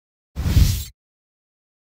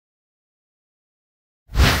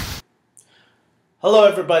Hello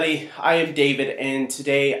everybody, I am David and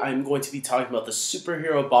today I'm going to be talking about the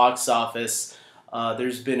superhero box office.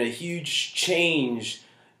 There's been a huge change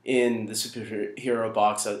in the superhero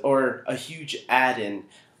box, or a huge add-in,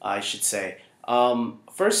 I should say.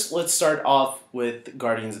 First, let's start off with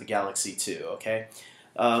Guardians of the Galaxy 2, okay?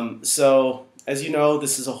 So, as you know,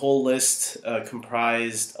 this is a whole list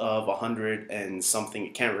comprised of 100 and something, I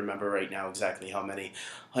can't remember right now exactly how many,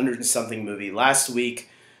 100 and something movie. Last week,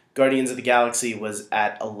 Guardians of the Galaxy was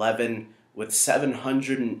at 11 with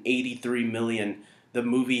 783 million. The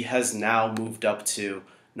movie has now moved up to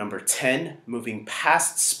number 10, moving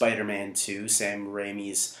past Spider-Man 2, Sam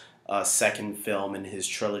Raimi's second film in his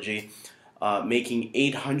trilogy, making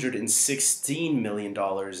 $816 million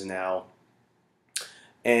now,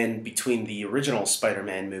 and between the original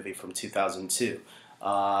Spider-Man movie from 2002.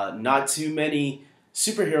 Not too many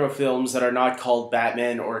superhero films that are not called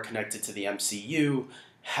Batman or connected to the MCU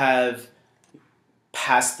have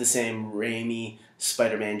passed the Sam Raimi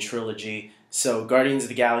Spider-Man trilogy. So Guardians of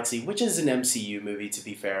the Galaxy, which is an MCU movie to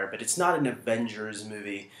be fair, but it's not an Avengers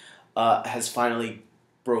movie, has finally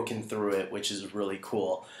broken through it, which is really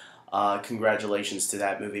cool. Congratulations to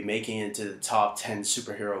that movie, making it into the top 10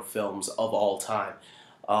 superhero films of all time.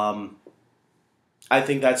 I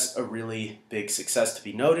think that's a really big success to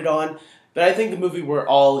be noted on. But I think the movie we're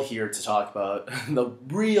all here to talk about, the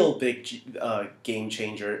real big game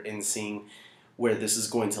changer in seeing where this is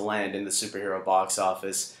going to land in the superhero box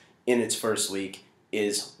office in its first week,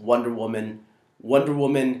 is Wonder Woman. Wonder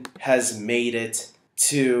Woman has made it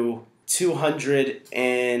to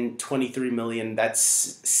 223 million.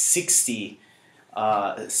 That's 60th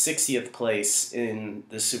place in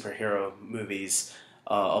the superhero movies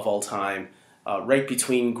of all time. Right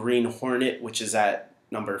between Green Hornet, which is at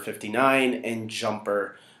number 59, and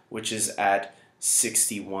Jumper, which is at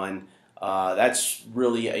 61. That's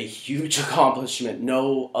really a huge accomplishment.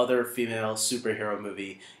 No other female superhero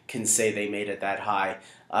movie can say they made it that high.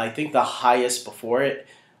 I think the highest before it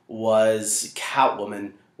was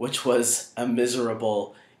Catwoman, which was a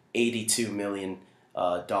miserable $82 million,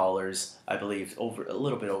 I believe, over a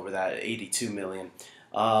little bit over that, 82 million,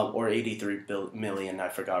 or 83 million, I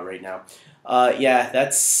forgot right now. Yeah,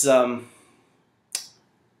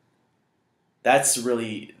 that's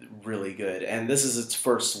really, really good. And this is its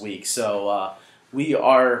first week, so we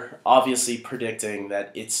are obviously predicting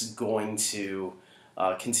that it's going to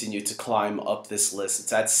continue to climb up this list.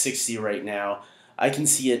 It's at 60 right now. I can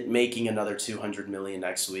see it making another 200 million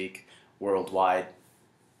next week worldwide.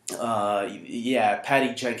 Yeah,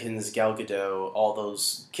 Patty Jenkins, Gal Gadot, all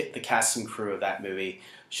those, the cast and crew of that movie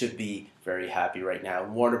should be very happy right now.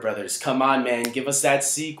 Warner Brothers, come on, man, give us that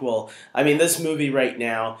sequel. I mean, this movie right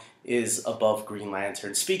now is above Green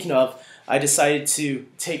Lantern. Speaking of, I decided to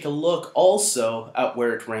take a look also at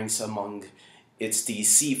where it ranks among its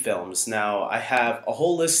DC films. Now, I have a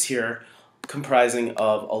whole list here comprising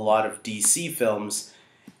of a lot of DC films,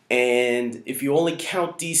 and if you only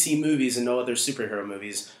count DC movies and no other superhero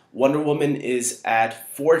movies, Wonder Woman is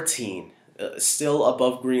at 14, still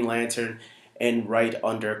above Green Lantern and right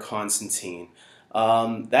under Constantine.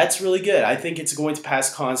 That's really good. I think it's going to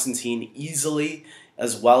pass Constantine easily,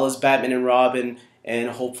 as well as Batman and Robin, and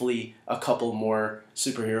hopefully a couple more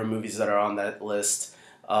superhero movies that are on that list.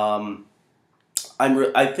 I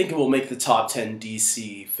think it will make the top 10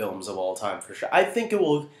 DC films of all time for sure. I think it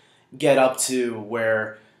will get up to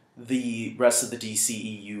where the rest of the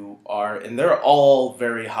DCEU are, and they're all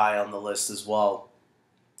very high on the list as well.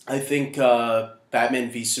 I think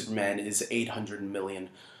Batman v Superman is 800 million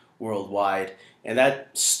worldwide, and that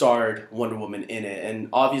starred Wonder Woman in it. And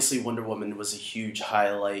obviously Wonder Woman was a huge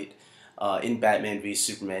highlight in Batman v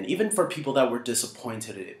Superman. Even for people that were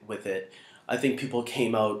disappointed with it, I think people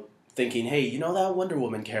came out thinking, hey, you know that Wonder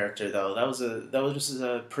Woman character though, that was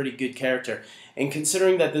a pretty good character. And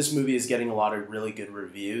considering that this movie is getting a lot of really good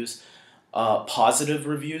reviews, positive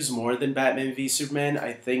reviews more than Batman v Superman,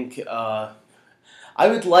 I think I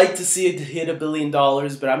would like to see it hit $1 billion,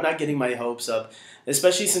 but I'm not getting my hopes up,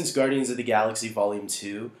 especially since Guardians of the Galaxy Volume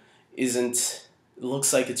 2 it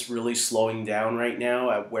looks like it's really slowing down right now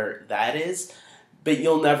at where that is, but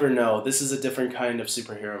you'll never know. This is a different kind of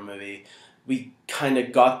superhero movie. We kind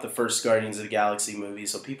of got the first Guardians of the Galaxy movie,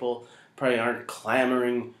 so people probably aren't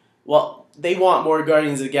clamoring. Well, they want more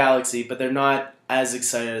Guardians of the Galaxy, but they're not as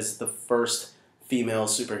excited as the first female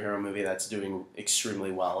superhero movie that's doing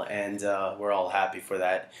extremely well, and we're all happy for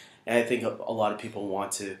that. And I think a lot of people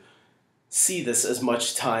want to see this as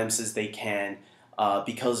much times as they can,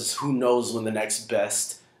 because who knows when the next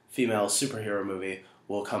best female superhero movie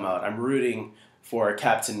will come out. I'm rooting for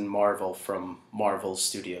Captain Marvel from Marvel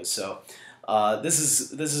Studios, so this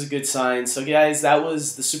is a good sign. So guys, that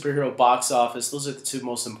was the superhero box office. Those are the two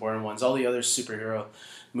most important ones. All the other superhero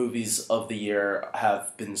movies of the year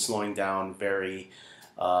have been slowing down very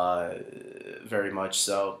much.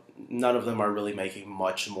 So none of them are really making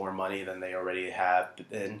much more money than they already have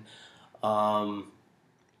been.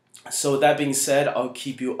 So with that being said, I'll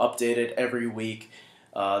keep you updated every week.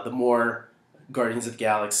 The more Guardians of the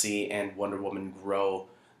Galaxy and Wonder Woman grow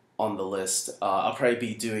on the list, I'll probably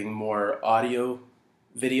be doing more audio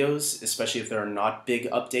videos, especially if there are not big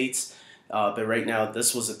updates. But right now,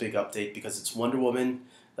 this was a big update because it's Wonder Woman.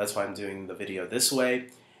 That's why I'm doing the video this way.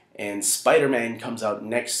 And Spider-Man comes out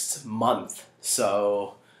next month.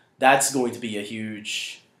 So that's going to be a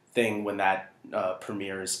huge thing when that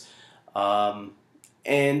premieres.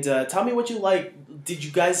 And tell me what you like. Did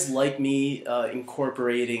you guys like me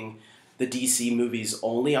incorporating the DC movies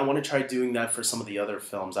only? I want to try doing that for some of the other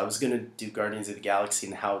films. I was going to do Guardians of the Galaxy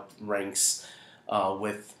and how it ranks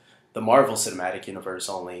with the Marvel Cinematic Universe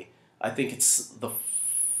only. I think it's the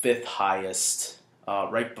 5th highest,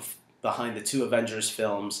 behind the 2 Avengers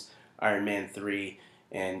films, Iron Man 3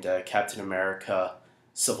 and Captain America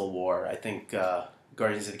Civil War. I think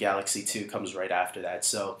Guardians of the Galaxy 2 comes right after that.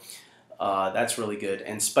 So that's really good.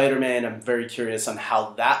 And Spider-Man, I'm very curious on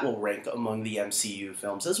how that will rank among the MCU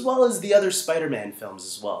films, as well as the other Spider-Man films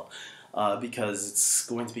as well, because it's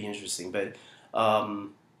going to be interesting. But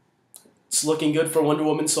it's looking good for Wonder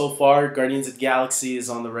Woman so far. Guardians of the Galaxy is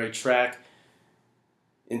on the right track.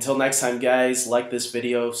 Until next time, guys, like this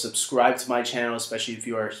video, subscribe to my channel, especially if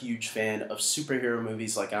you are a huge fan of superhero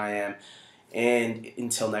movies like I am. And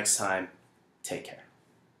until next time, take care.